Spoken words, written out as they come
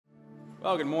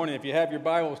Well, good morning. If you have your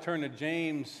Bibles, turn to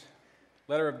James,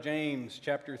 letter of James,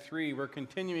 chapter 3. We're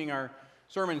continuing our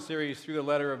sermon series through the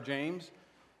letter of James,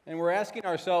 and we're asking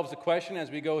ourselves the question as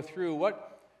we go through,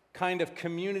 what kind of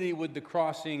community would the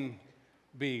crossing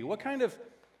be? What kind of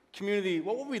community,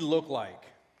 what would we look like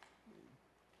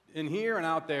in here and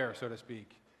out there, so to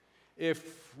speak,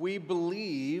 if we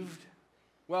believed,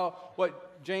 well,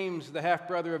 what James, the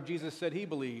half-brother of Jesus, said he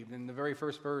believed in the very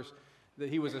first verse, that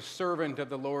he was a servant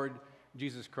of the Lord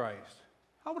Jesus Christ.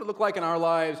 How would it look like in our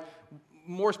lives?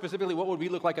 More specifically, what would we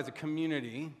look like as a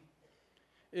community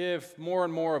if more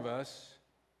and more of us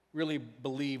really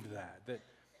believed that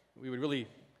we would really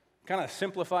kind of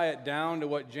simplify it down to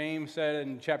what James said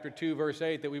in chapter 2, verse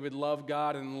 8, that we would love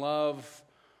God and love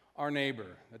our neighbor.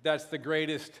 That's the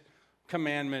greatest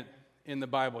commandment in the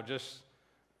Bible, just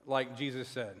like Jesus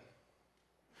said.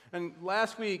 And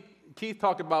last week, Keith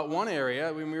talked about one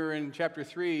area when we were in chapter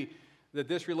 3 that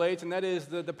this relates, and that is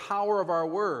the power of our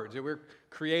words, that we're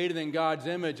created in God's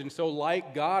image, and so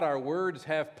like God, our words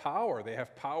have power. They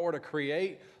have power to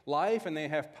create life, and they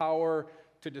have power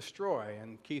to destroy.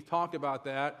 And Keith talked about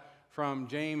that from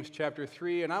James chapter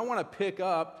 3, and I want to pick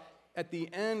up at the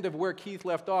end of where Keith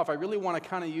left off. I really want to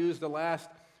kind of use the last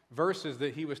verses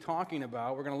that he was talking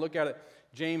about. We're going to look at it,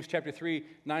 James chapter 3,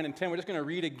 9 and 10. We're just going to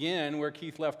read again where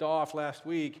Keith left off last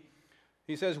week.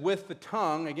 He says, with the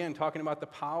tongue, again, talking about the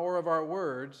power of our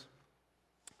words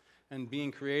and being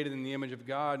created in the image of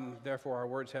God, and therefore our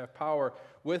words have power.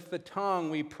 With the tongue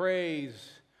we praise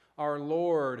our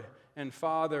Lord and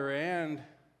Father, and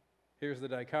here's the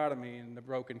dichotomy in the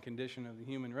broken condition of the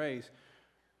human race.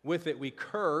 With it we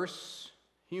curse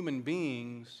human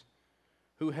beings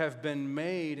who have been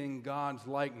made in God's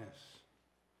likeness.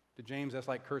 To James, that's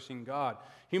like cursing God.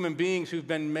 Human beings who've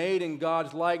been made in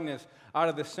God's likeness. Out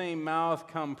of the same mouth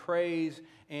come praise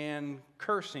and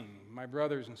cursing. My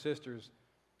brothers and sisters,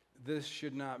 this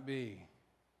should not be.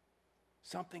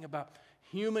 Something about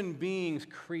human beings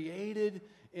created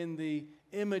in the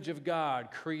image of God,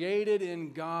 created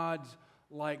in God's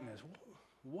likeness.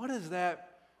 What does that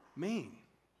mean?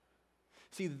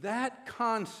 See, that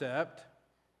concept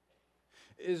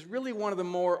is really one of the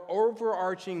more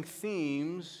overarching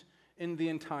themes in the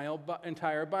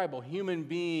entire Bible. Human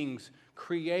beings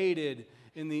created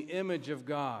in the image of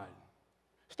God.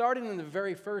 Starting in the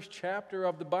very first chapter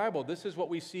of the Bible, this is what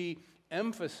we see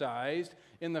emphasized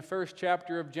in the first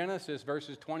chapter of Genesis,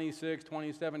 verses 26,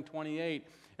 27, 28,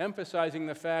 emphasizing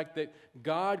the fact that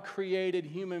God created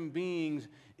human beings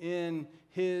in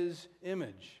His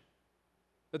image.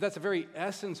 That's the very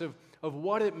essence of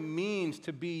what it means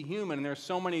to be human. And there's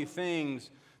so many things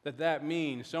that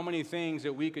means, so many things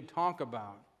that we could talk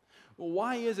about. Well,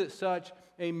 why is it such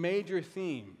a major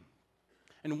theme?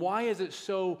 And why is it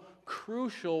so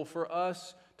crucial for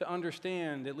us to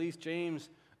understand? At least James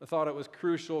thought it was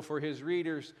crucial for his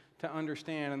readers to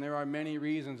understand. And there are many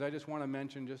reasons. I just want to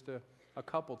mention just a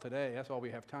couple today. That's all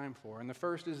we have time for. And the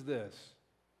first is this.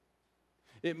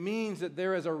 It means that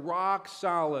there is a rock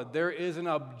solid, there is an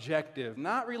objective,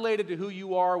 not related to who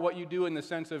you are, what you do in the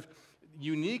sense of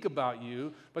unique about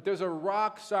you, but there's a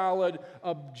rock solid,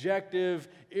 objective,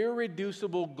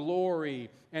 irreducible glory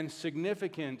and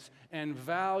significance and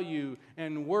value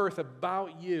and worth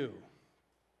about you.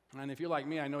 And if you're like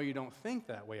me, I know you don't think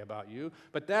that way about you,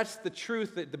 but that's the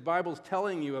truth that the Bible's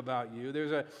telling you about you.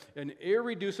 There's an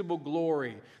irreducible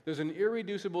glory. There's an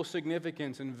irreducible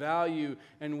significance and value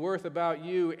and worth about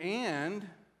you and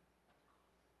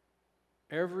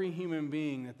every human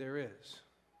being that there is.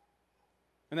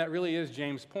 And that really is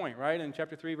James' point, right? In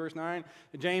chapter 3, verse 9,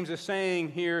 James is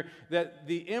saying here that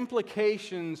the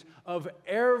implications of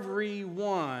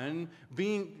everyone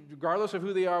being, regardless of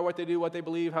who they are, what they do, what they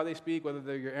believe, how they speak, whether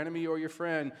they're your enemy or your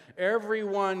friend,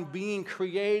 everyone being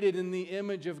created in the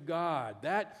image of God.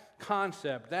 That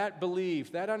concept, that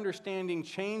belief, that understanding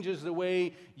changes the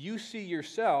way you see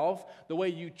yourself, the way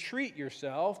you treat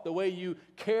yourself, the way you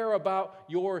care about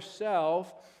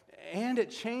yourself. And it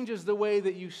changes the way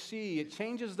that you see. It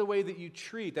changes the way that you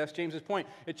treat. That's James's point.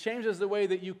 It changes the way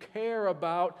that you care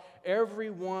about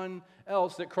everyone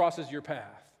else that crosses your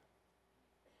path.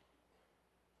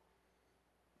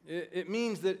 It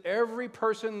means that every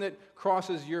person that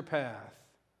crosses your path,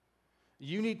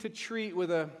 you need to treat with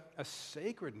a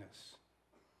sacredness.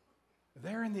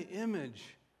 They're in the image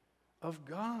of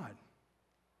God.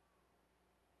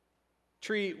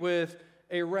 Treat with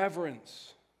a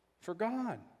reverence for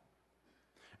God.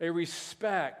 A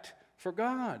respect for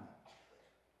God.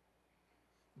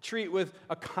 Treat with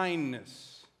a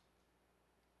kindness,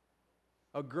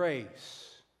 a grace,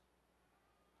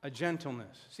 a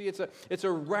gentleness. See, it's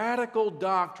a radical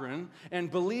doctrine, and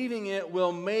believing it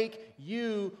will make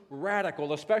you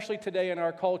radical, especially today in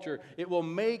our culture. It will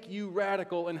make you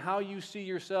radical in how you see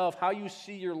yourself, how you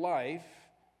see your life,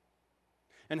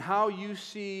 and how you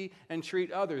see and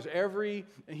treat others, every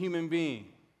human being.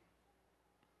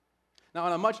 Now,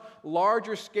 on a much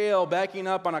larger scale, backing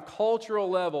up on a cultural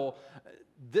level,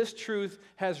 this truth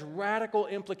has radical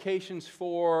implications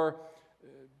for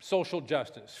social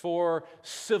justice, for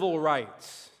civil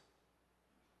rights.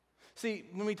 See,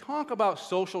 when we talk about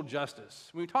social justice,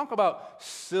 when we talk about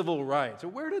civil rights,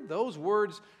 where did those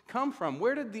words come from?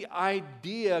 Where did the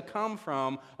idea come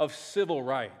from of civil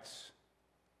rights?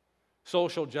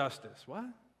 Social justice, what?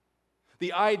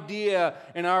 The idea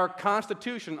in our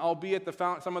Constitution, albeit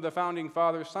some of the founding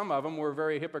fathers, some of them were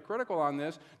very hypocritical on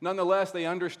this, nonetheless they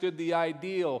understood the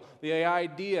ideal, the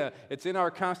idea, it's in our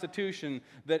Constitution,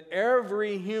 that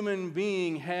every human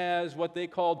being has what they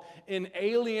called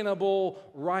inalienable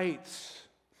rights,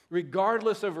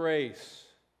 regardless of race.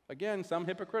 Again, some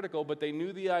hypocritical, but they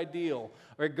knew the ideal.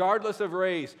 Regardless of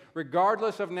race,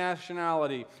 regardless of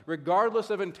nationality, regardless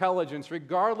of intelligence,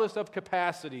 regardless of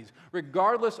capacities,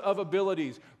 regardless of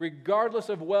abilities, regardless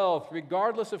of wealth,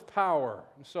 regardless of power,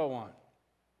 and so on.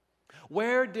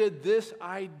 Where did this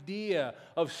idea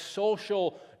of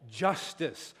social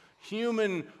justice,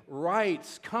 human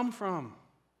rights, come from?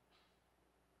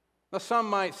 Now, some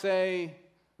might say,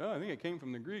 oh, I think it came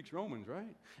from the Greeks, Romans,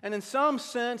 right? And in some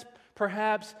sense,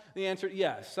 perhaps the answer,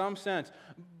 yes, some sense.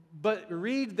 But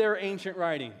read their ancient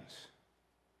writings.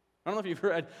 I don't know if you've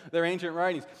read their ancient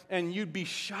writings, and you'd be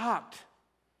shocked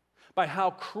by how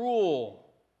cruel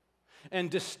and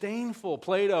disdainful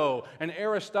Plato and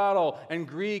Aristotle and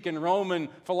Greek and Roman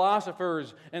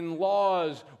philosophers and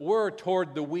laws were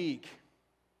toward the weak,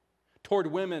 toward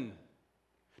women,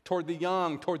 toward the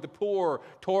young, toward the poor,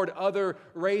 toward other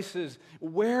races.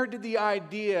 Where did the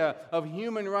idea of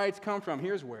human rights come from?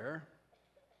 Here's where.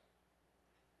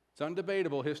 It's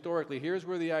undebatable historically. Here's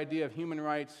where the idea of human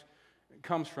rights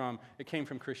comes from. It came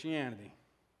from Christianity,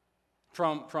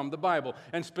 from the Bible,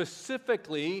 and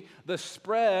specifically the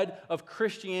spread of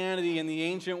Christianity in the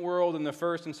ancient world in the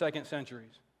 1st and 2nd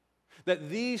centuries.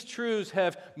 That these truths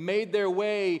have made their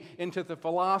way into the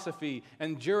philosophy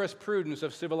and jurisprudence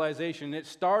of civilization. It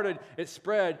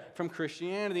spread from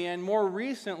Christianity, and more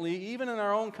recently, even in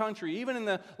our own country, even in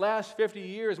the last 50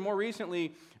 years, more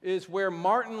recently is where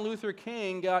Martin Luther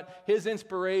King got his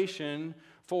inspiration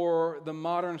for the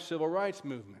modern civil rights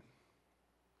movement.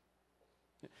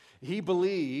 He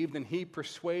believed and he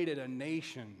persuaded a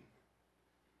nation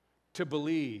to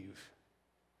believe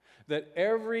that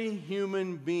every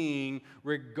human being,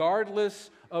 regardless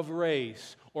of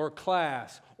race or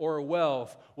class or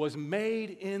wealth, was made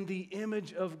in the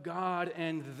image of God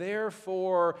and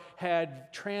therefore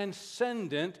had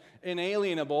transcendent,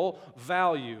 inalienable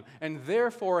value, and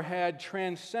therefore had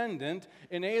transcendent,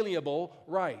 inalienable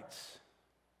rights.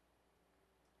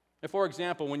 For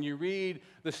example, when you read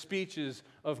the speeches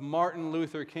of Martin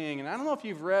Luther King, and I don't know if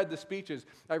you've read the speeches,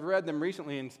 I've read them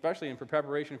recently, and especially in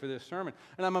preparation for this sermon,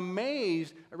 and I'm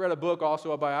amazed. I read a book,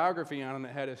 also a biography on him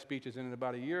that had his speeches in it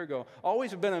about a year ago.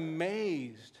 Always have been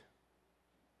amazed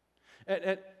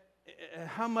at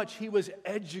how much he was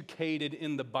educated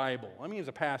in the Bible. I mean, as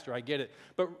a pastor, I get it,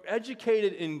 but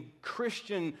educated in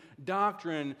Christian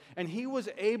doctrine, and he was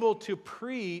able to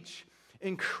preach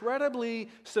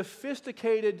incredibly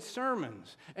sophisticated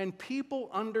sermons, and people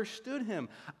understood him.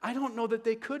 I don't know that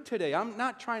they could today. I'm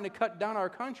not trying to cut down our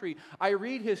country. I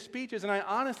read his speeches, and I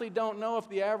honestly don't know if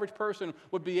the average person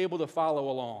would be able to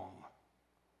follow along.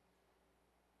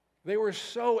 They were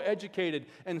so educated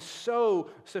and so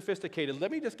sophisticated.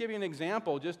 Let me just give you an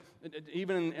example, just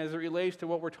even as it relates to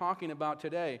what we're talking about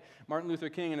today. Martin Luther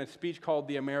King, in a speech called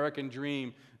The American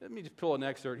Dream, let me just pull an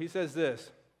excerpt. He says this: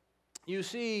 you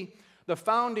see, the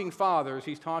founding fathers,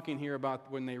 he's talking here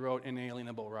about when they wrote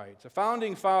Inalienable Rights. The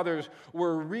founding fathers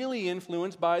were really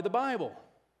influenced by the Bible.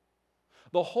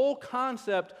 The whole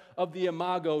concept of the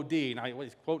Imago Dei, now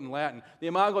he's quoting Latin, the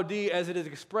Imago Dei as it is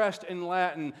expressed in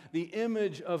Latin, the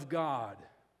image of God,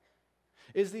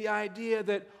 is the idea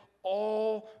that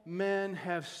all men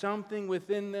have something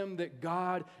within them that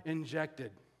God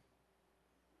injected.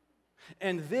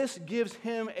 And this gives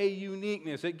him a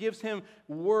uniqueness. It gives him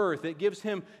worth. It gives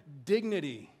him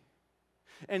dignity.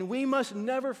 And we must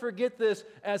never forget this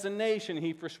as a nation.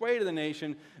 He persuaded the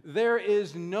nation, there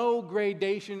is no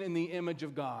gradation in the image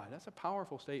of God. That's a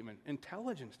powerful statement,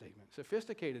 intelligent statement,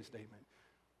 sophisticated statement.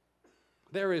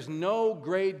 There is no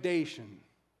gradation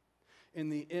in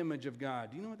the image of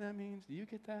God. Do you know what that means? Do you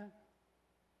get that?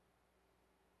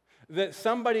 That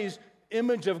somebody's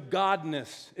image of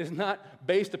godness is not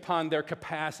based upon their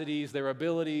capacities, their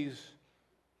abilities,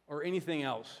 or anything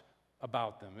else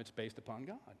about them. It's based upon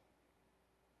God.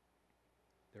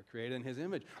 They're created in His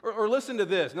image. Or listen to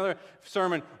this, another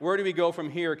sermon, where do we go from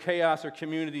here, chaos or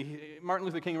community? Martin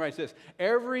Luther King writes this: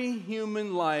 every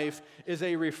human life is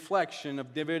a reflection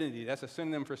of divinity. That's a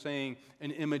synonym for saying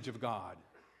an image of God.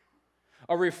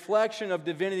 A reflection of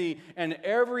divinity, and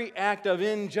every act of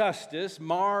injustice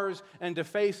mars and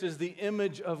defaces the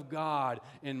image of God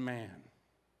in man.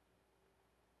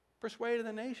 Persuaded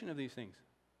the nation of these things.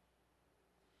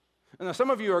 And now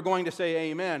some of you are going to say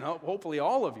amen. Hopefully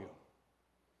all of you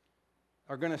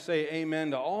are going to say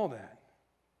amen to all that.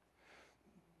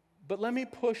 But let me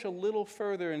push a little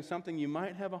further in something you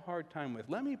might have a hard time with.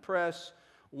 Let me press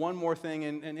one more thing,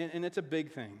 and it's a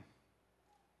big thing.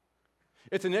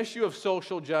 It's an issue of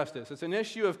social justice. It's an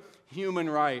issue of human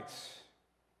rights.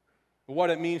 What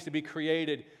it means to be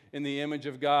created in the image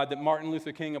of God that Martin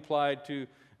Luther King applied to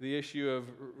the issue of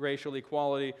racial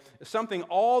equality. Something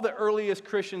all the earliest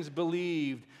Christians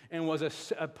believed and was an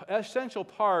essential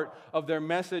part of their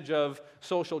message of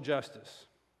social justice.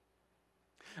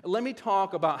 Let me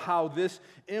talk about how this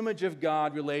image of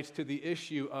God relates to the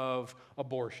issue of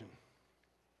abortion.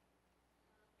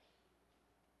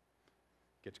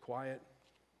 Gets quiet.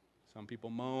 Some people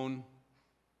moan.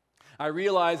 I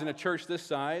realize in a church this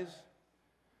size,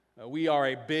 we are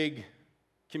a big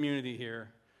community here,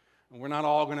 and we're not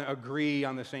all going to agree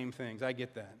on the same things. I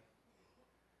get that.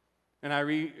 And I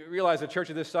realize at church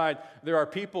of this side, there are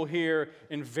people here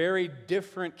in very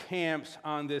different camps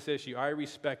on this issue. I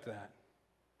respect that.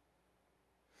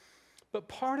 But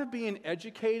part of being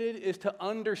educated is to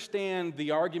understand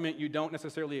the argument you don't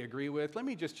necessarily agree with. Let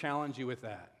me just challenge you with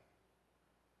that.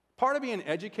 Part of being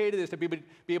educated is to be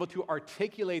able to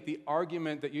articulate the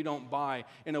argument that you don't buy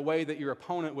in a way that your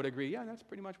opponent would agree, yeah, that's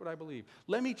pretty much what I believe.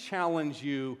 Let me challenge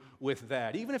you with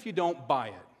that, even if you don't buy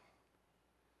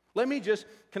it.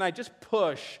 Can I just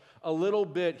push a little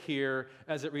bit here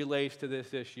as it relates to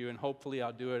this issue, and hopefully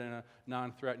I'll do it in a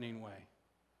non-threatening way.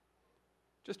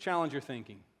 Just challenge your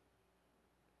thinking.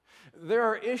 There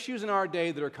are issues in our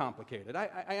day that are complicated.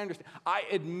 I understand. I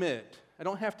admit, I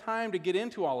don't have time to get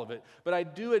into all of it, but I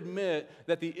do admit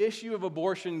that the issue of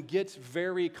abortion gets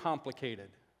very complicated.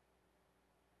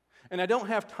 And I don't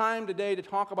have time today to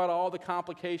talk about all the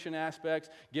complication aspects,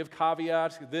 give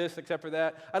caveats, this, except for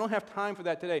that. I don't have time for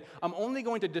that today. I'm only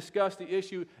going to discuss the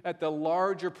issue at the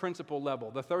larger principle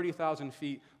level, the 30,000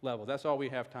 feet level. That's all we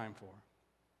have time for.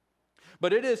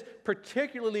 But it is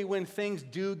particularly when things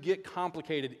do get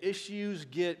complicated, issues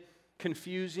get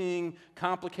confusing,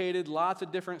 complicated, lots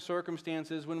of different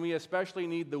circumstances, when we especially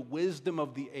need the wisdom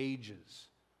of the ages.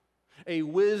 A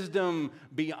wisdom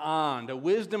beyond, a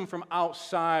wisdom from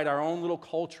outside our own little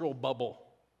cultural bubble.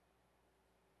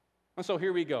 And so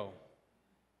here we go.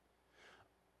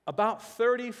 About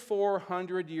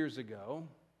 3,400 years ago,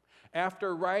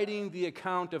 after writing the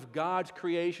account of God's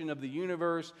creation of the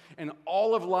universe and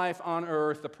all of life on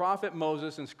earth, the prophet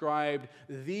Moses inscribed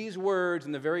these words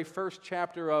in the very first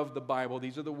chapter of the Bible.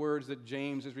 These are the words that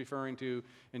James is referring to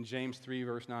in James 3,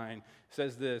 verse 9. It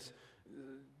says this,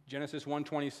 Genesis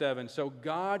 1:27, so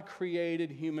God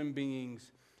created human beings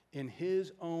in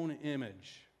His own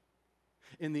image.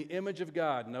 In the image of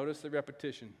God, notice the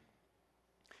repetition.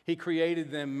 He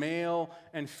created them, male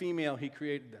and female, He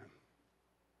created them.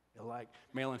 Alike,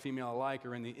 male and female alike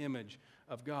are in the image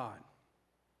of God.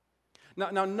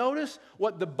 Now notice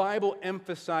what the Bible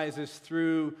emphasizes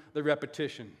through the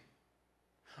repetition.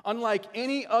 Unlike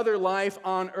any other life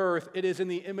on earth, it is in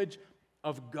the image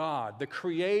of God, the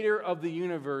creator of the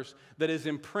universe, that is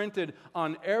imprinted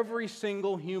on every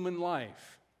single human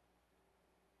life.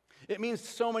 It means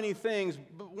so many things,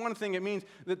 but one thing it means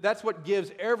that's what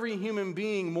gives every human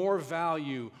being more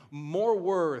value, more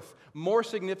worth, more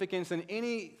significance than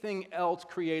anything else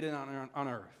created on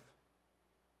earth.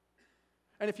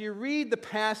 And if you read the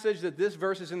passage that this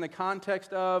verse is in the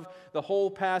context of, the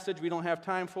whole passage, we don't have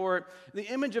time for it, the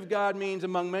image of God means,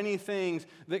 among many things,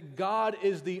 that God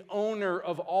is the owner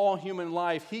of all human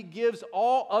life. He gives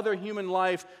all other human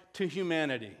life to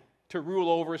humanity, to rule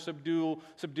over,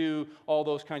 subdue, all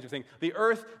those kinds of things.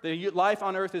 The life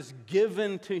on earth is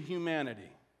given to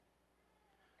humanity.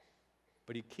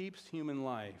 But He keeps human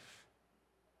life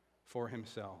for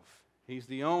Himself. He's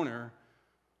the owner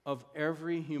of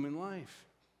every human life.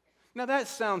 Now that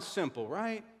sounds simple,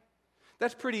 right?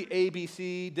 That's pretty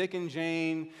ABC, Dick and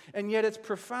Jane, and yet it's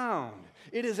profound.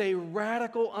 It is a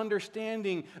radical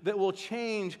understanding that will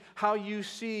change how you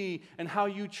see and how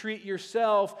you treat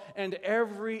yourself and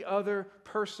every other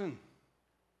person.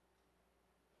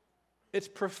 Its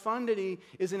profundity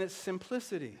is in its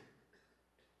simplicity.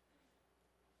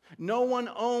 No one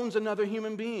owns another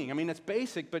human being. I mean, it's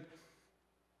basic, but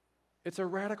it's a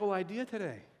radical idea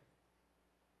today.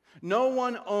 No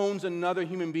one owns another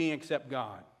human being except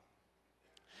God.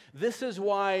 This is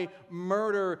why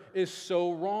murder is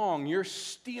so wrong. You're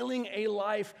stealing a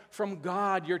life from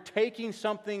God. You're taking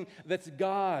something that's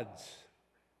God's.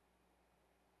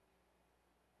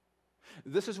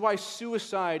 This is why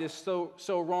suicide is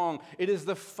so wrong. It is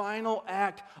the final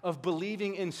act of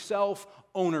believing in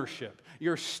self-ownership.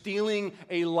 You're stealing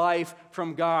a life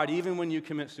from God, even when you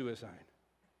commit suicide.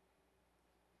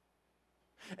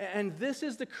 And this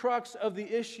is the crux of the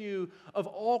issue of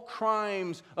all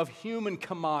crimes of human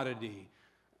commodity,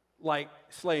 like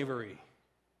slavery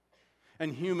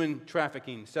and human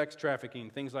trafficking, sex trafficking,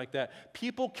 things like that.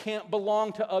 People can't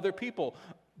belong to other people.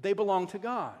 They belong to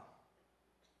God.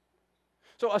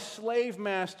 So a slave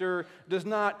master does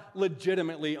not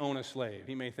legitimately own a slave.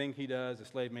 He may think he does. A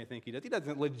slave may think he does. He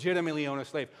doesn't legitimately own a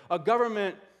slave. A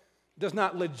government does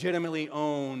not legitimately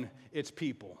own its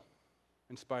people,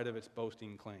 in spite of its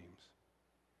boasting claims.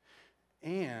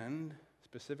 And,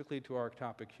 specifically to our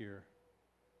topic here,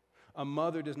 a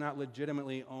mother does not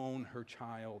legitimately own her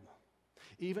child,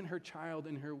 even her child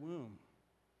in her womb.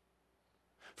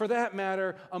 For that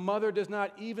matter, a mother does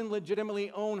not even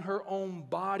legitimately own her own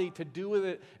body to do with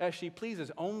it as she pleases.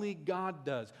 Only God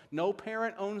does. No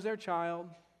parent owns their child.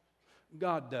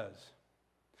 God does.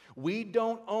 We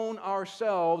don't own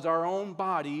ourselves, our own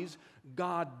bodies.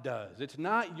 God does. It's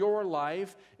not your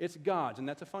life, it's God's. And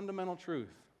that's a fundamental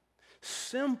truth.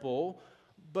 Simple,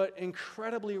 but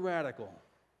incredibly radical.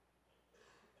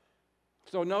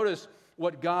 So notice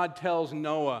what God tells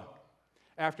Noah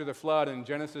after the flood in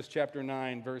Genesis chapter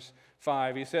 9, verse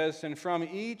 5. He says, "And from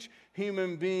each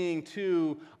human being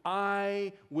too,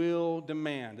 I will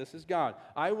demand." This is God.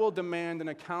 "I will demand an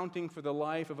accounting for the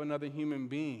life of another human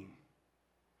being.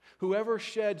 Whoever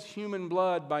sheds human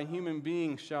blood, by human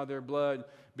beings shall their blood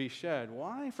be shed."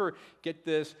 Why? For, get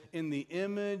this, in the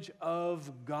image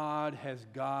of God has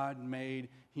God made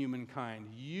humankind.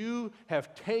 You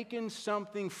have taken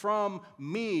something from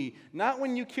me. Not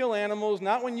when you kill animals,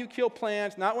 not when you kill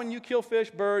plants, not when you kill fish,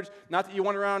 birds, not that you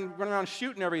run around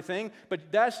shooting everything,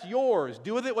 but that's yours.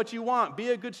 Do with it what you want. Be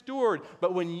a good steward.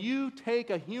 But when you take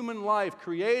a human life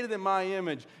created in my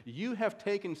image, you have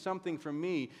taken something from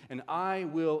me, and I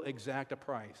will exact a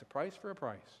price for a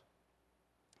price.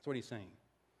 That's what he's saying.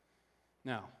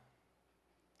 Now,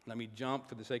 let me jump,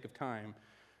 for the sake of time,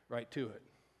 right to it.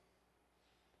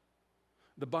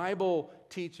 The Bible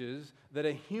teaches that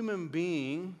a human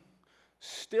being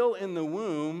still in the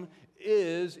womb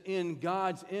is in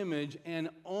God's image and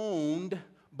owned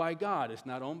by God. It's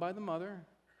not owned by the mother,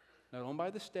 not owned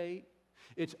by the state.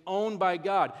 It's owned by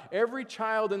God. Every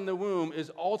child in the womb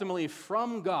is ultimately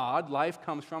from God. Life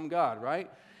comes from God, right?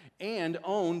 And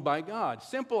owned by God.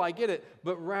 Simple, I get it,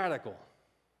 but radical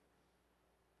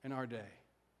in our day.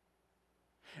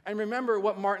 And remember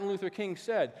what Martin Luther King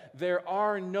said: there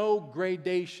are no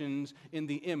gradations in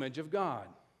the image of God.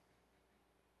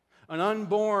 An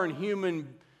unborn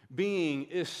human being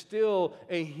is still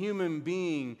a human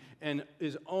being and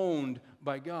is owned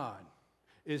by God,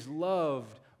 is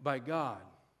loved by God,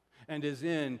 and is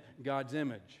in God's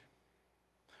image.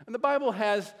 And the Bible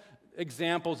has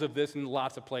examples of this in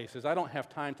lots of places. I don't have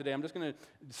time today. I'm just going to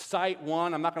cite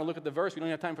one. I'm not going to look at the verse. We don't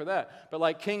have time for that. But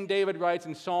like King David writes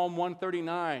in Psalm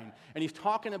 139, and he's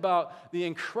talking about the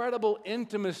incredible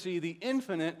intimacy, the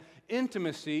infinite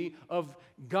intimacy of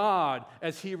God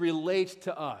as he relates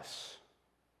to us.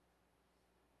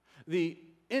 The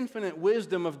infinite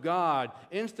wisdom of God,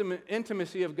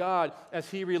 intimacy of God as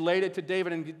he related to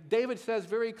David. And David says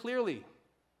very clearly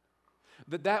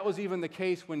that was even the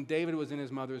case when David was in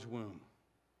his mother's womb.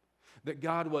 That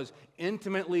God was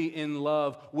intimately in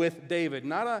love with David.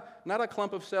 Not a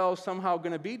clump of cells somehow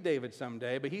going to be David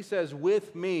someday, but he says,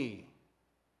 with me.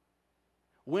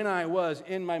 When I was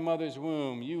in my mother's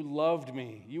womb, you loved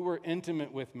me. You were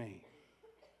intimate with me.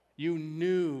 You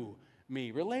knew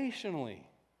me relationally.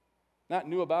 Not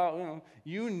knew about,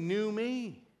 you knew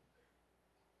me.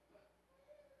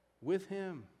 With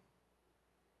him.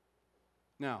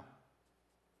 Now,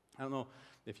 I don't know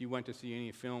if you went to see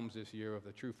any films this year of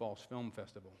the True False Film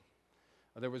Festival.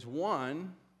 There was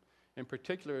one in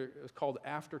particular, it was called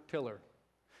After Tiller.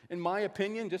 In my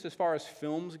opinion, just as far as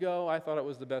films go, I thought it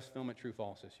was the best film at True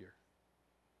False this year.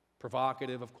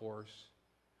 Provocative, of course.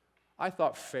 I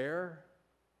thought fair.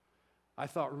 I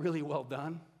thought really well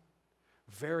done.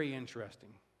 Very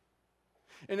interesting.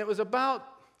 And it was about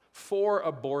 4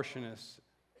 abortionists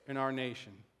in our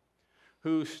nation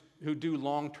who do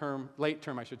late-term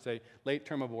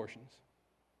abortions.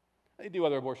 They do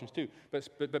other abortions too, but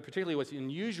particularly what's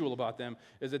unusual about them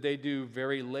is that they do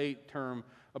very late-term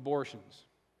abortions.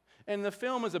 And the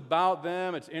film is about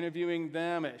them, it's interviewing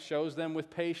them, it shows them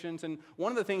with patients, and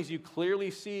one of the things you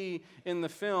clearly see in the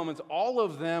film is all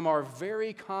of them are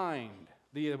very kind,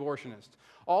 the abortionists.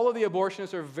 All of the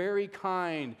abortionists are very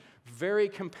kind, very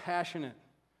compassionate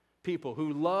people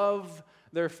who love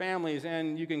their families,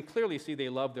 and you can clearly see they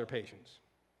love their patients.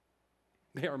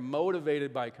 They are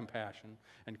motivated by compassion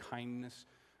and kindness,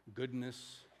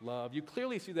 goodness, love. You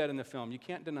clearly see that in the film. You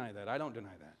can't deny that. I don't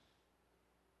deny that.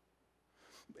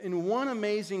 In one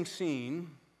amazing scene,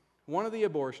 one of the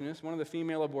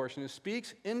female abortionists,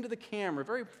 speaks into the camera,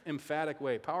 very emphatic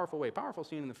way, powerful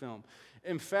scene in the film,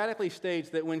 emphatically states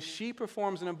that when she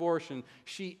performs an abortion,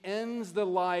 she ends the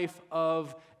life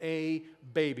of a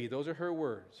baby. Those are her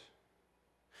words.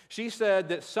 She said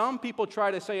that some people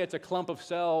try to say it's a clump of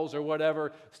cells or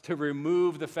whatever to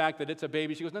remove the fact that it's a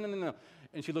baby. She goes, no.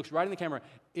 And she looks right in the camera.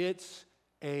 It's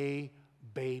a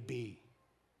baby.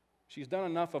 She's done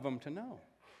enough of them to know.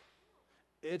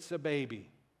 It's a baby.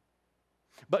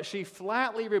 But she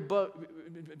flatly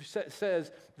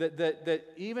says that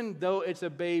even though it's a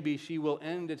baby, she will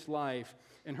end its life,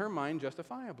 in her mind,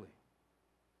 justifiably.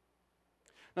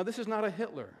 Now, this is not a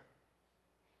Hitler.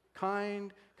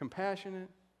 Kind, compassionate.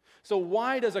 So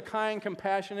why does a kind,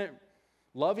 compassionate,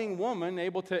 loving woman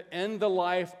able to end the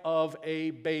life of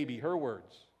a baby? Her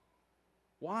words.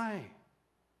 Why?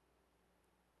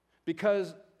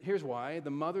 Because, here's why,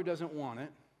 the mother doesn't want it.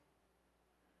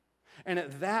 And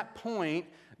at that point,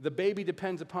 the baby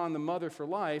depends upon the mother for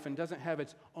life and doesn't have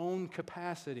its own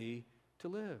capacity to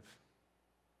live.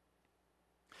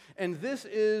 And this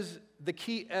is the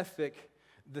key ethic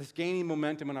that's gaining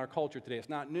momentum in our culture today. It's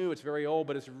not new, it's very old,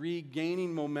 but it's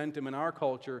regaining momentum in our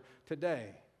culture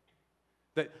today.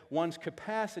 That one's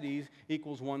capacities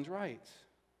equals one's rights.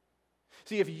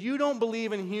 See, if you don't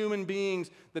believe in human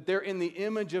beings, that they're in the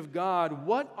image of God,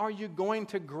 what are you going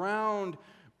to ground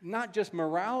not just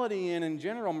morality in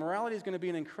general? Morality is going to be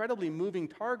an incredibly moving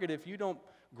target if you don't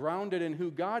ground it in who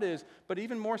God is. But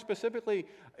even more specifically,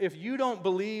 if you don't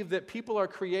believe that people are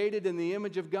created in the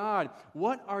image of God,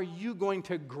 what are you going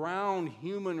to ground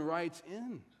human rights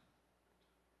in?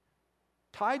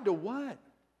 Tied to what?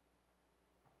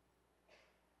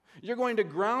 You're going to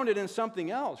ground it in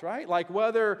something else, right? Like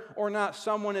whether or not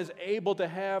someone is able to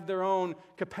have their own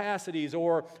capacities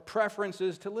or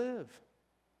preferences to live.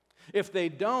 If they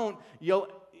don't,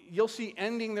 you'll see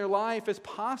ending their life as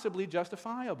possibly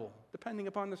justifiable, depending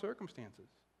upon the circumstances.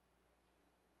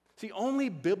 See, only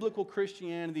biblical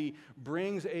Christianity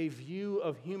brings a view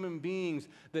of human beings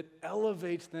that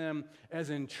elevates them as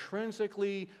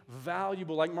intrinsically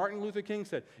valuable, like Martin Luther King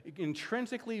said,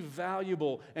 intrinsically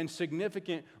valuable and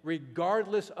significant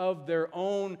regardless of their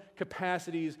own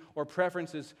capacities or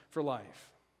preferences for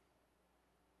life.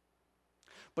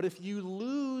 But if you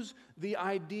lose the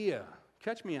idea,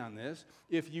 catch me on this,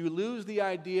 if you lose the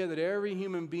idea that every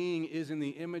human being is in the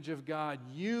image of God,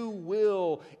 you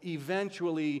will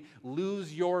eventually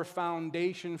lose your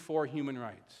foundation for human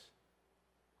rights.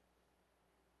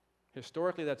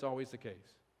 Historically, that's always the case.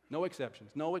 No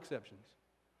exceptions.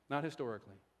 Not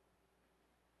historically.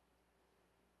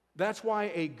 That's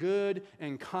why a good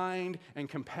and kind and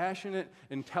compassionate,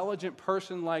 intelligent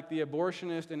person like the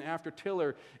abortionist and after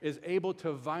Tiller is able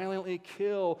to violently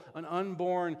kill an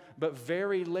unborn but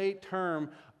very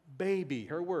late-term baby.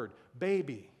 Her word,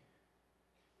 baby.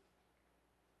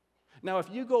 Now, if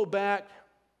you go back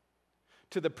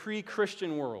to the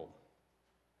pre-Christian world,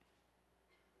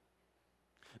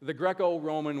 the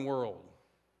Greco-Roman world,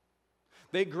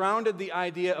 they grounded the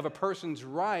idea of a person's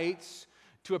rights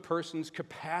to a person's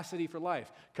capacity for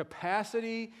life.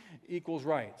 Capacity equals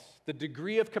rights. The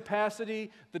degree of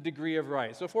capacity, the degree of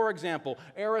rights. So, for example,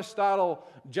 Aristotle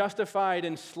justified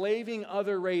enslaving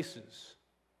other races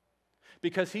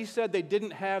because he said they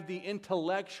didn't have the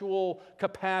intellectual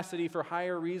capacity for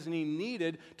higher reasoning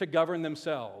needed to govern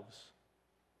themselves.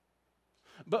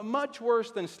 But much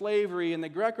worse than slavery in the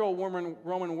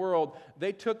Greco-Roman world,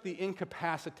 they took the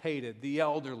incapacitated, the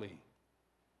elderly,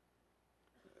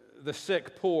 the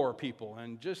sick, poor people,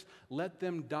 and just let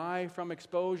them die from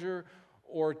exposure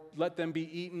or let them be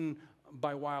eaten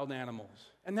by wild animals.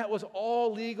 And that was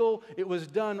all legal. It was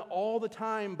done all the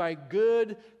time by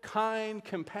good, kind,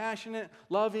 compassionate,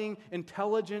 loving,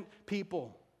 intelligent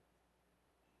people.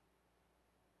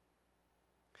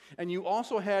 And you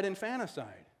also had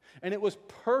infanticide. And it was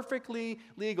perfectly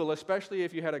legal, especially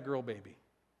if you had a girl baby.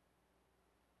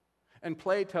 And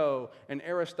Plato and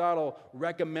Aristotle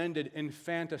recommended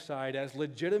infanticide as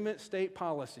legitimate state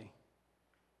policy.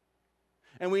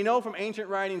 And we know from ancient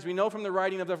writings, we know from the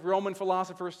writing of the Roman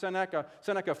philosopher Seneca,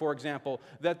 for example,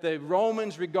 that the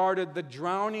Romans regarded the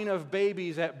drowning of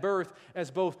babies at birth as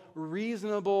both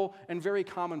reasonable and very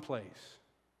commonplace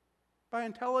by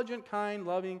intelligent, kind,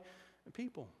 loving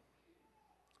people.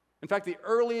 In fact, the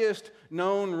earliest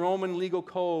known Roman legal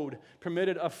code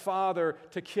permitted a father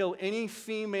to kill any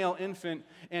female infant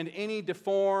and any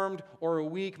deformed or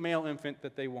weak male infant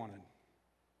that they wanted.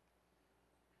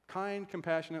 Kind,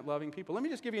 compassionate, loving people. Let me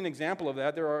just give you an example of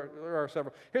that. There are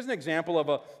several. Here's an example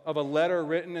of a letter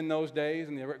written in those days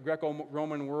in the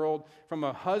Greco-Roman world from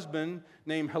a husband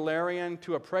named Hilarion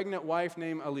to a pregnant wife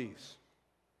named Elise.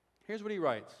 Here's what he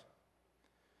writes.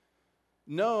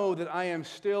 Know that I am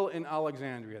still in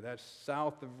Alexandria. That's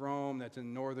south of Rome. That's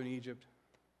in northern Egypt,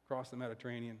 across the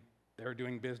Mediterranean. They're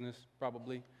doing business,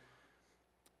 probably,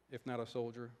 if not a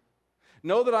soldier.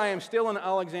 Know that I am still in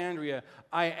Alexandria.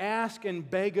 I ask and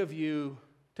beg of you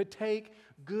to take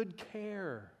good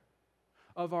care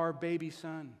of our baby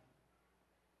son.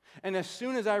 And as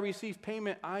soon as I receive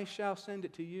payment, I shall send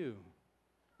it to you.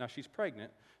 Now, she's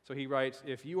pregnant, so he writes,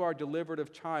 if you are delivered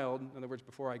of child, in other words,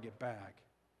 before I get back.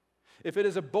 If it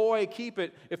is a boy, keep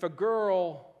it. If a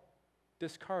girl,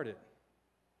 discard it.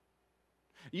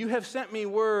 You have sent me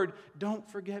word, don't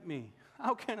forget me.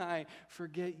 How can I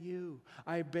forget you?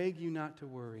 I beg you not to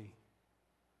worry.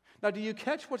 Now, do you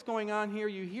catch what's going on here?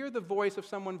 You hear the voice of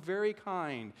someone very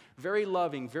kind, very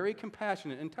loving, very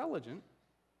compassionate, intelligent,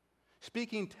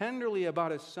 speaking tenderly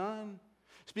about his son,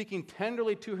 speaking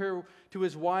tenderly to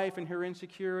his wife and her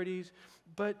insecurities,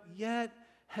 but yet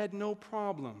had no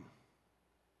problem.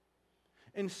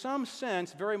 In some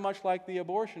sense, very much like the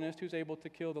abortionist who's able to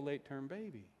kill the late-term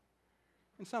baby.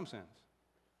 In some sense.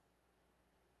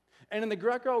 And in the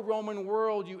Greco-Roman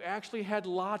world, you actually had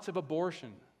lots of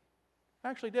abortion.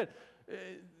 Actually did.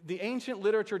 The ancient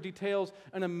literature details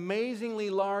an amazingly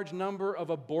large number of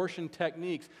abortion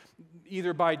techniques,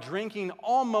 either by drinking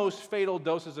almost fatal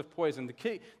doses of poison.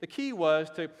 The key was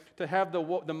to have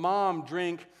the mom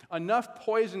drink enough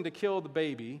poison to kill the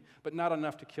baby, but not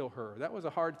enough to kill her. That was a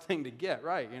hard thing to get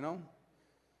right, you know?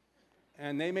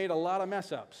 And they made a lot of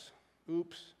mess-ups.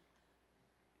 Oops.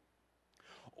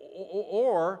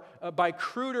 Or by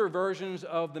cruder versions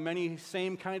of the many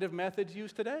same kind of methods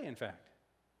used today, in fact.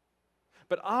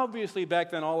 But obviously, back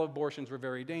then, all abortions were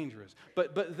very dangerous.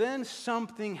 But then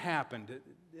something happened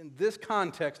in this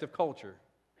context of culture.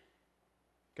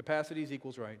 Capacities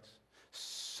equals rights.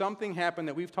 Something happened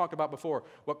that we've talked about before,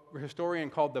 what a historian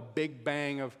called the Big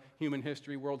Bang of human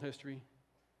history, world history.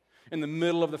 In the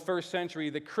middle of the first century,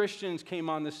 the Christians came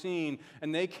on the scene,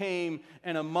 and they came,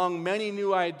 and among many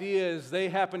new ideas, they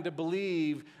happened to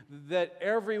believe that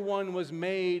everyone was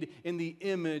made in the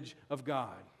image of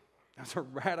God. That's a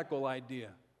radical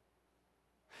idea.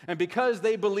 And because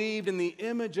they believed in the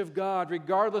image of God,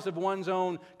 regardless of one's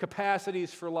own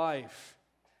capacities for life,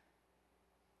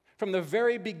 from the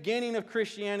very beginning of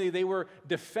Christianity, they were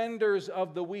defenders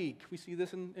of the weak. We see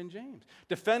this in James.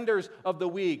 Defenders of the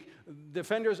weak,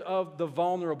 defenders of the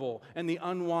vulnerable and the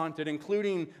unwanted,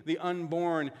 including the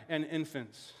unborn and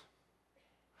infants.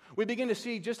 We begin to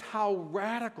see just how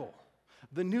radical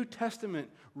the New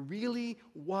Testament really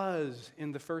was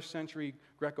in the first century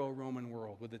Greco-Roman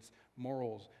world with its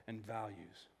morals and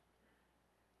values.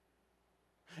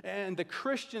 And the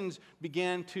Christians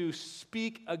began to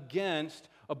speak against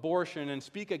abortion and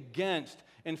speak against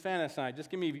infanticide.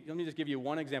 Let me just give you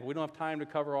one example. We don't have time to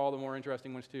cover all the more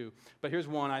interesting ones too. But here's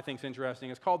one I think is interesting.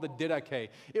 It's called the Didache.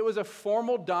 It was a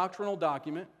formal doctrinal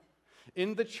document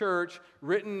in the church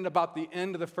written about the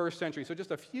end of the first century, so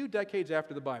just a few decades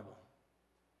after the Bible.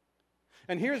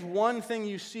 And here's one thing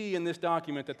you see in this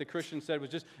document that the Christians said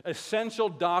was just essential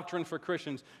doctrine for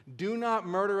Christians. Do not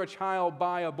murder a child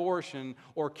by abortion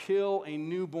or kill a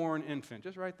newborn infant.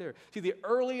 Just right there. See, the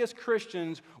earliest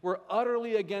Christians were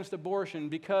utterly against abortion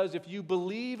because if you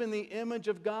believe in the image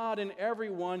of God in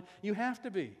everyone, you have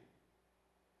to be.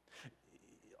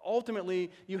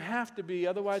 Ultimately, you have to be.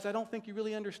 Otherwise, I don't think you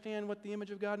really understand what the image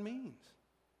of God means.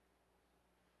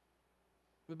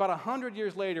 About 100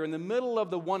 years later, in the middle of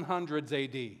the 100s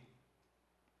AD,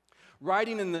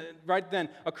 right then,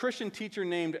 a Christian teacher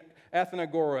named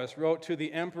Athenagoras wrote to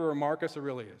the Emperor Marcus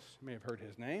Aurelius. You may have heard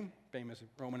his name, famous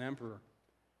Roman emperor.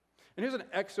 And here's an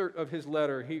excerpt of his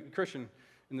letter, Christian,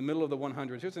 in the middle of the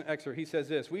 100s. Here's an excerpt. He says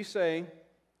this, we say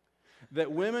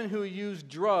that women who use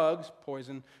drugs,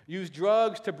 poison, use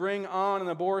drugs to bring on an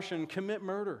abortion commit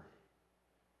murder.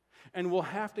 And we'll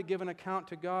have to give an account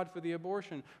to God for the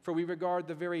abortion, for we regard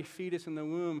the very fetus in the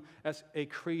womb as a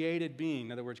created being,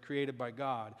 in other words, created by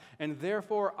God, and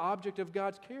therefore object of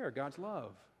God's care, God's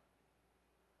love.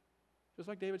 Just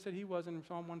like David said he was in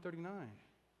Psalm 139.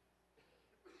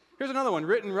 Here's another one,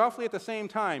 written roughly at the same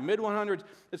time, mid-100s.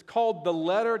 It's called The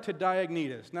Letter to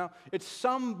Diognetus. Now, it's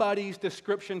somebody's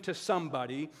description to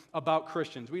somebody about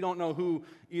Christians. We don't know who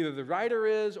either the writer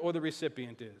is or the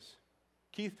recipient is.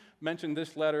 Keith mentioned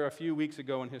this letter a few weeks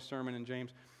ago in his sermon in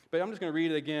James, but I'm just going to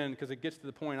read it again because it gets to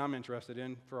the point I'm interested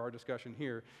in for our discussion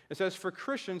here. It says, for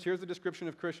Christians, here's the description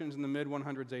of Christians in the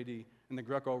mid-100s AD in the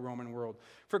Greco-Roman world.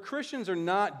 For Christians are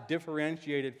not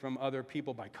differentiated from other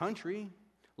people by country,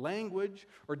 language,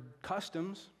 or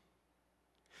customs.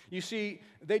 You see,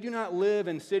 they do not live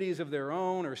in cities of their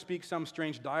own or speak some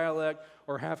strange dialect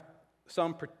or have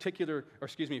some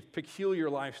peculiar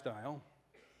lifestyle.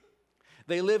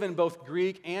 They live in both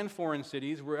Greek and foreign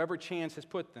cities, wherever chance has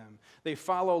put them. They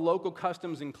follow local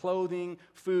customs in clothing,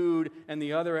 food, and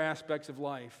the other aspects of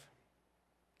life.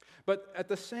 But at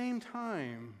the same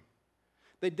time,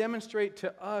 they demonstrate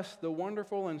to us the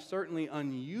wonderful and certainly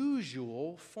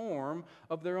unusual form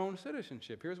of their own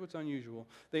citizenship. Here's what's unusual.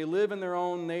 They live in their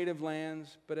own native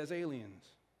lands, but as aliens.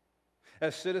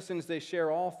 As citizens, they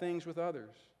share all things with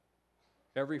others.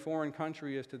 Every foreign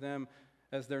country is to them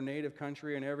as their native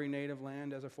country, and every native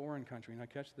land as a foreign country. Now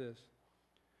catch this.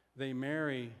 They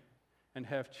marry and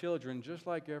have children just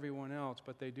like everyone else,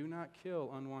 but they do not kill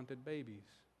unwanted babies.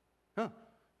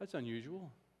 That's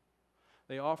unusual.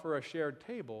 They offer a shared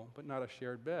table, but not a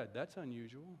shared bed. That's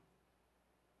unusual.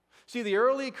 See, the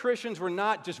early Christians were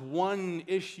not just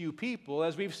one-issue people.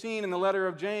 As we've seen in the letter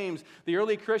of James, the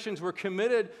early Christians were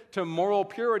committed to moral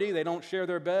purity. They don't share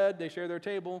their bed, they share their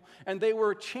table. And they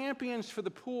were champions for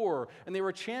the poor, and they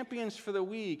were champions for the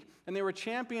weak, and they were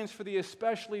champions for the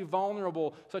especially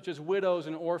vulnerable, such as widows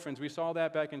and orphans. We saw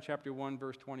that back in chapter 1,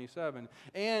 verse 27.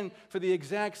 And for the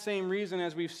exact same reason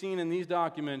as we've seen in these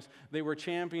documents, they were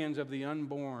champions of the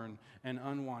unborn and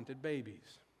unwanted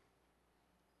babies.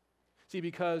 See,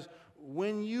 because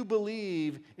when you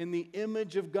believe in the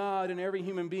image of God in every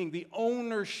human being, the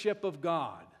ownership of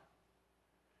God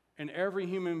in every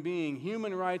human being,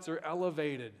 human rights are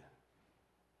elevated.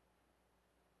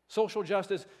 Social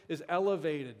justice is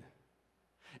elevated.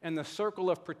 And the circle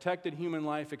of protected human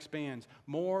life expands.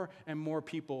 More and more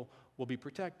people will be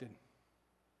protected.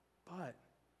 But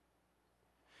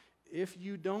if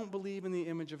you don't believe in the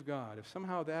image of God, if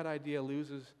somehow that idea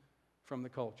loses from the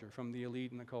culture, from the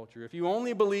elite in the culture, if you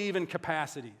only believe in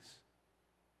capacities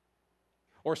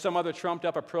or some other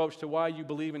trumped-up approach to why you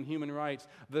believe in human rights,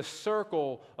 the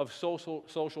circle of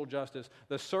social justice,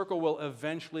 the circle will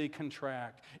eventually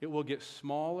contract. It will get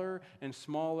smaller and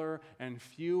smaller, and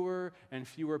fewer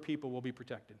people will be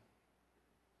protected.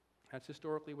 That's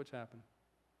historically what's happened.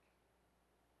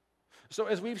 So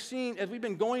as we've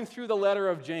been going through the letter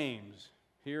of James,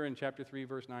 here in chapter 3,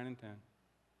 verse 9 and 10,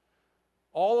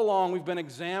 all along, we've been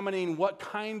examining what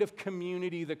kind of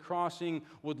community the crossing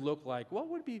would look like. What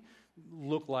would it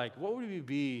look like? What would it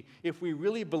be if we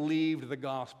really believed the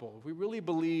gospel? If we really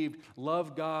believed,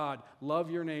 love God,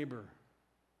 love your neighbor?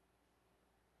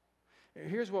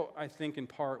 Here's what I think in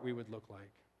part we would look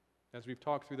like. As we've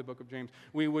talked through the book of James,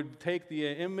 we would take the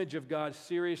image of God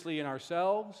seriously in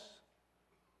ourselves.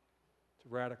 It's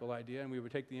a radical idea. And we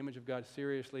would take the image of God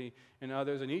seriously in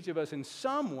others. And each of us in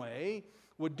some way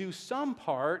would do some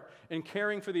part in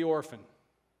caring for the orphan,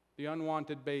 the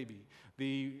unwanted baby,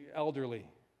 the elderly,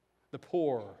 the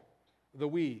poor, the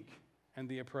weak, and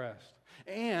the oppressed.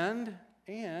 And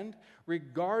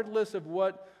regardless of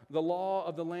what the law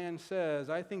of the land says,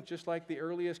 I think just like the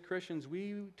earliest Christians,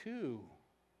 we too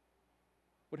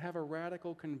would have a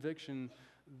radical conviction.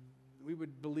 We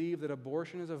would believe that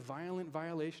abortion is a violent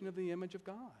violation of the image of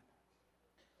God.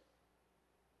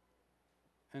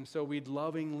 And so we'd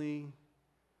lovingly,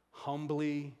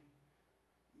 humbly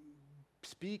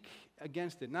speak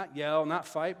against it. Not yell, not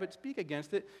fight, but speak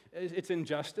against it. It's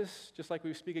injustice, just like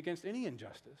we speak against any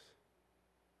injustice.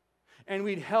 And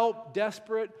we'd help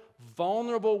desperate,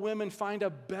 vulnerable women find a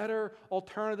better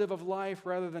alternative of life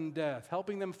rather than death,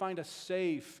 helping them find a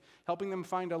safe, helping them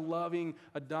find a loving,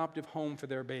 adoptive home for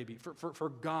their baby, for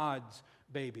God's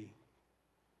baby.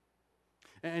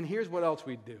 And here's what else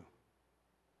we'd do.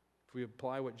 If we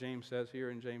apply what James says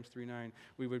here in James 3:9,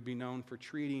 we would be known for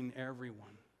treating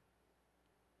everyone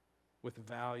with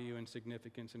value and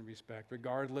significance and respect,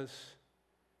 regardless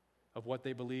of what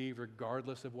they believe,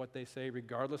 regardless of what they say,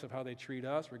 regardless of how they treat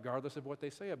us, regardless of what they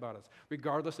say about us,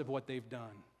 regardless of what they've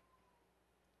done.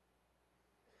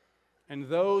 And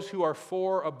those who are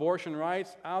for abortion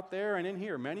rights out there and in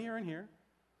here, many are in here,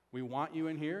 We want you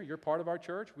in here. You're part of our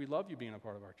church. We love you being a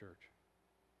part of our church.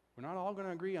 We're not all going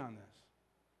to agree on this.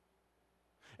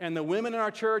 And the women in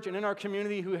our church and in our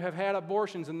community who have had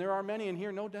abortions, and there are many in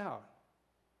here, no doubt.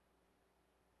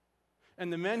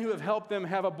 And the men who have helped them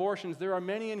have abortions, there are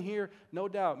many in here, no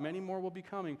doubt, many more will be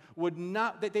coming,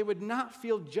 that they would not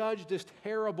feel judged as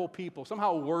terrible people,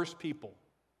 somehow worse people.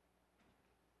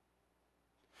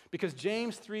 Because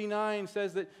James 3:9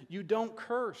 says that you don't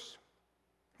curse,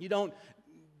 you don't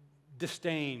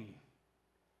disdain,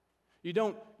 you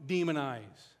don't demonize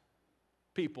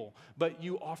people, but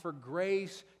you offer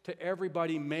grace to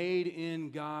everybody made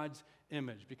in God's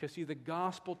image. Because see, the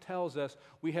gospel tells us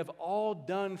we have all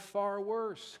done far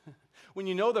worse. When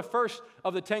you know the first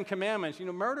of the 10 commandments,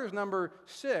 murder is number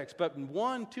 6, but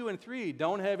 1, 2, and 3,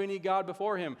 don't have any God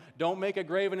before him. Don't make a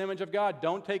graven image of God.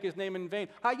 Don't take his name in vain.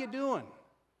 How you doing?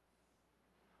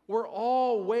 We're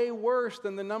all way worse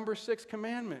than the number 6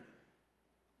 commandment.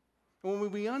 And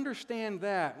when we understand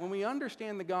that, when we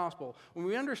understand the gospel, when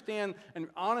we understand and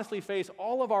honestly face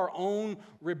all of our own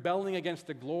rebelling against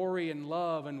the glory and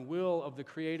love and will of the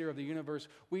creator of the universe,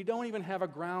 we don't even have a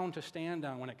ground to stand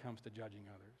on when it comes to judging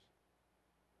others.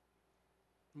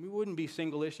 And we wouldn't be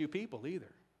single-issue people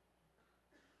either.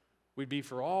 We'd be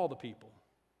for all the people,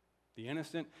 the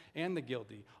innocent and the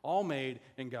guilty, all made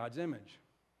in God's image.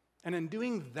 And in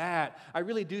doing that, I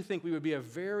really do think we would be a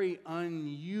very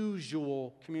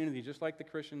unusual community, just like the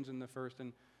Christians in the 1st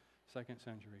and 2nd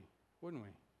century, wouldn't we?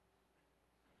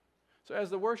 So as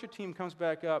the worship team comes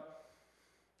back up,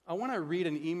 I want to read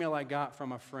an email I got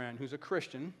from a friend who's a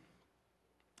Christian,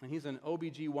 and he's an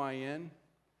OBGYN,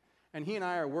 and he and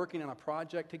I are working on a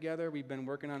project together. We've been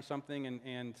working on something,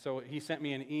 and so he sent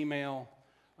me an email.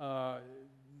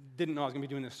 Didn't know I was going to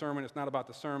be doing this sermon. It's not about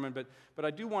the sermon, but I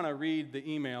do want to read the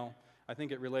email. I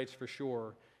think it relates for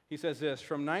sure. He says this: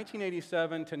 from 1987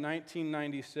 to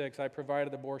 1996, I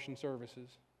provided abortion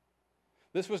services.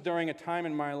 This was during a time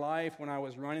in my life when I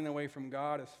was running away from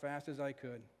God as fast as I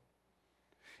could.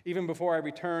 Even before I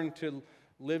returned to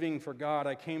living for God,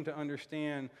 I came to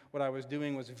understand what I was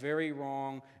doing was very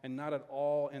wrong and not at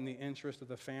all in the interest of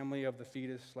the family of the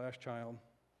fetus/child.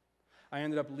 I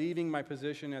ended up leaving my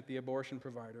position at the abortion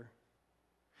provider.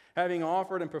 Having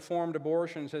offered and performed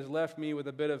abortions has left me with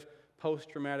a bit of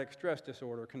post-traumatic stress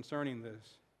disorder concerning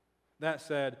this. That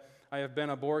said, I have been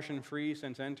abortion-free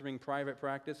since entering private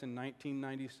practice in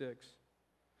 1996.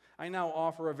 I now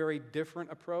offer a very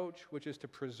different approach, which is to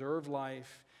preserve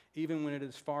life even when it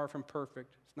is far from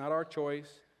perfect. It's not our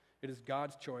choice, it is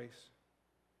God's choice.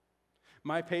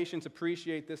 My patients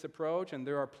appreciate this approach, and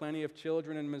there are plenty of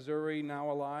children in Missouri now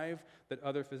alive that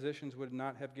other physicians would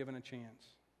not have given a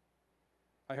chance.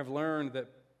 I have learned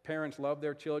that parents love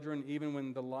their children even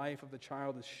when the life of the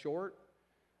child is short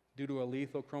due to a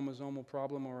lethal chromosomal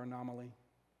problem or anomaly.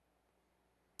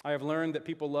 I have learned that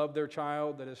people love their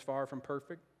child that is far from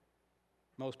perfect.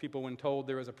 Most people, when told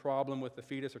there is a problem with the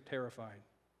fetus, are terrified.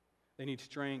 They need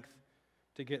strength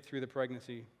to get through the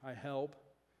pregnancy. I help.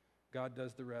 God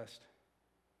does the rest.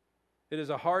 It is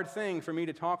a hard thing for me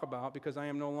to talk about because I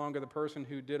am no longer the person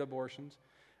who did abortions,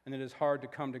 and it is hard to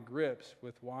come to grips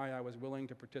with why I was willing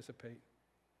to participate.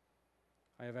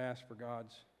 I have asked for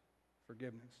God's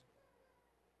forgiveness.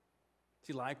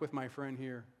 See, like with my friend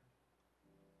here,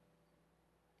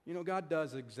 God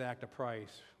does exact a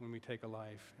price when we take a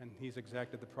life, and he's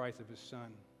exacted the price of his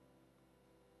son.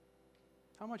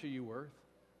 How much are you worth?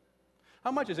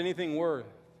 How much is anything worth?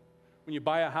 When you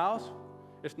buy a house,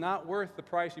 it's not worth the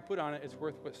price you put on it. It's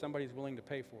worth what somebody's willing to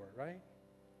pay for it, right?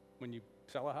 When you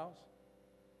sell a house.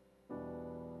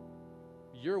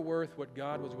 You're worth what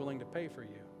God was willing to pay for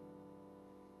you.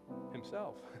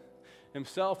 Himself.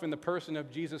 Himself in the person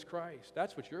of Jesus Christ.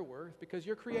 That's what you're worth because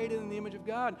you're created in the image of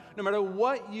God. No matter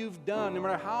what you've done, no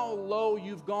matter how low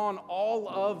you've gone, all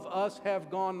of us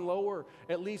have gone lower.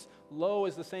 At least low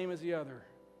is the same as the other.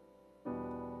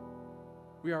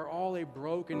 We are all a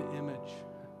broken image.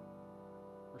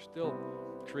 We're still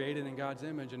created in God's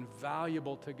image and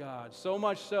valuable to God. So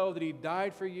much so that he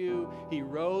died for you, he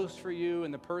rose for you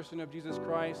in the person of Jesus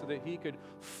Christ so that he could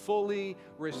fully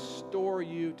restore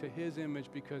you to his image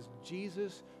because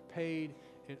Jesus paid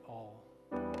it all.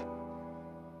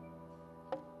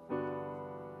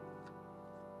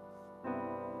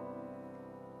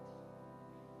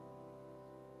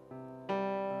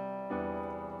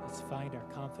 Let's find our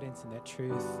confidence in that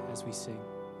truth as we sing.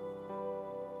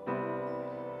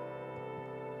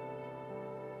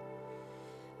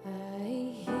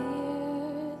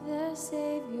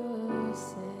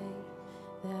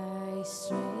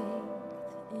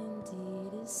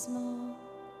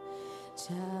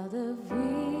 Child of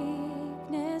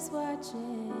weakness, watch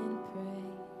and pray.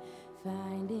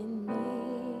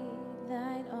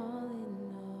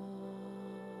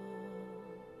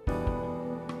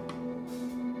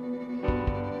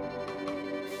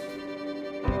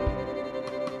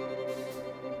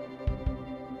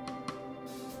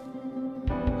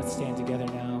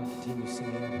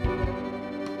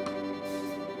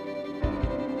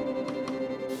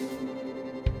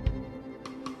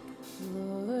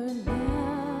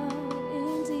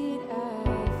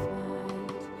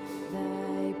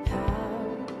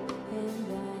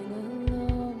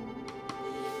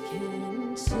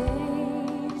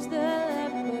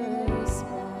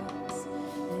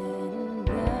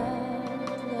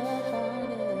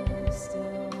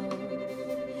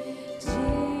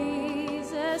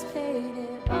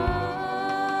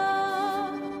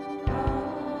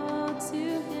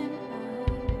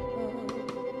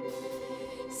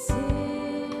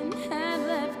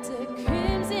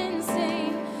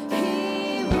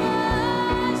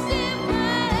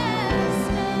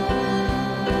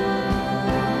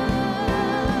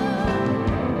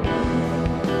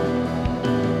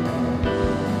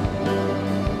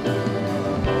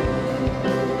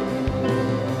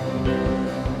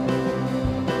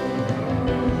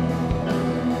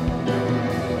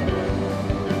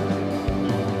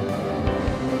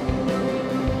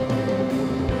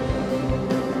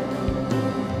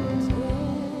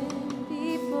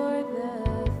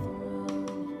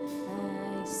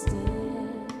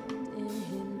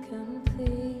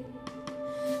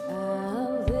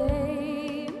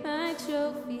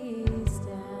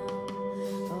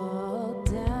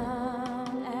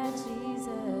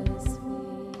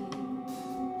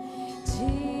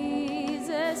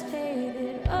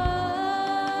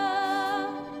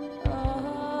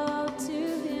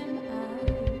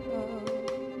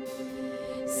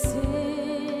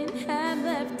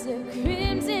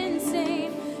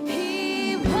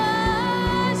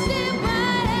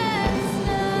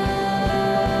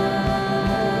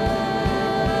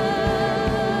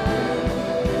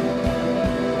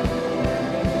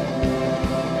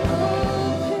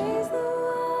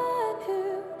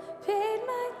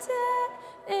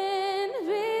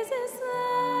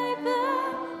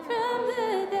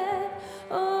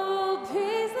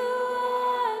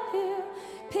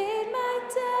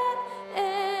 dead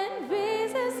and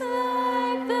raises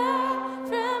life up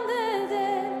from the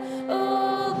dead.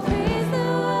 Oh, praise the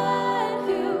one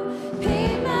who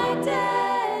paid my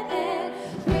debt and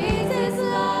raises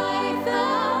life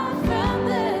up from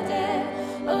the dead.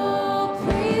 Oh,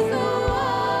 praise the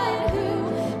one who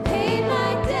paid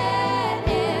my debt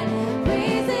and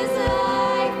raises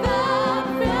life up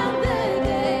from the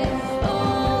dead.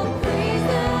 Oh, praise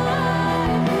the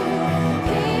one who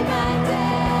paid my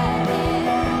debt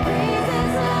and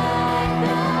raises life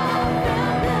up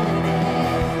from the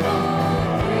dead.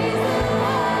 Oh, praise the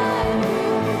one who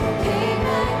paid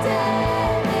my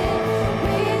debt and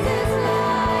raises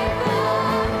life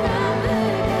up from the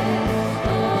dead.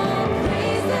 Oh,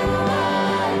 praise the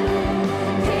one who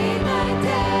paid my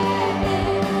debt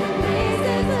and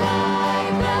raises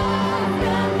life up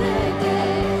from the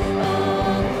dead.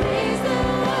 Oh, praise the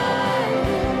one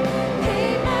who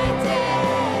paid my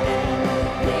debt and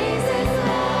raises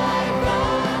life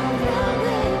up from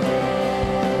the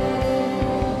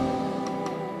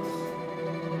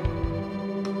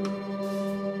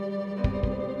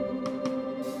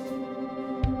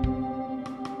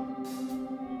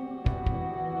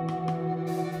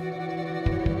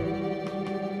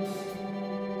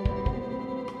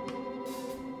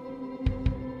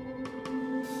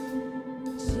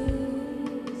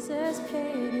Jesus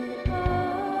paid it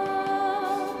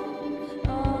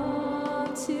all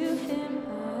to him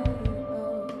I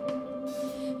owe.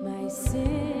 My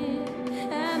sin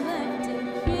had left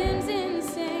a crimson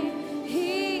stain,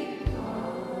 he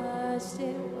washed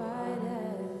it white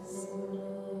as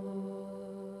snow.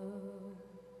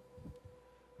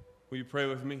 Will you pray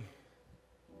with me?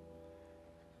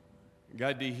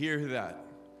 God, to hear that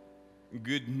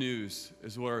good news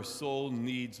is what our soul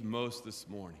needs most this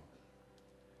morning.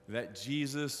 That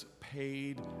Jesus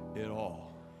paid it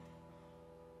all.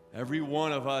 Every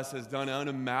one of us has done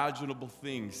unimaginable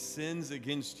things, sins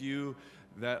against you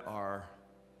that are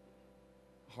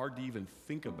hard to even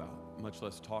think about, much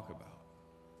less talk about.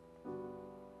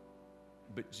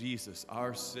 But Jesus,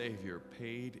 our Savior,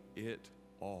 paid it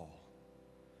all.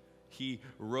 He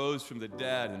rose from the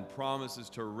dead and promises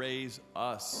to raise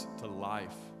us to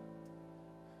life.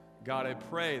 God, I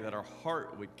pray that our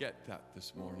heart would get that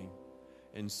this morning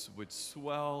and would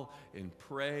swell in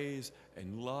praise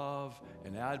and love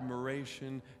and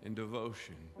admiration and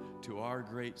devotion to our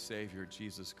great Savior,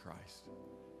 Jesus Christ.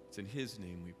 It's in His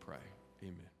name we pray.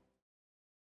 Amen.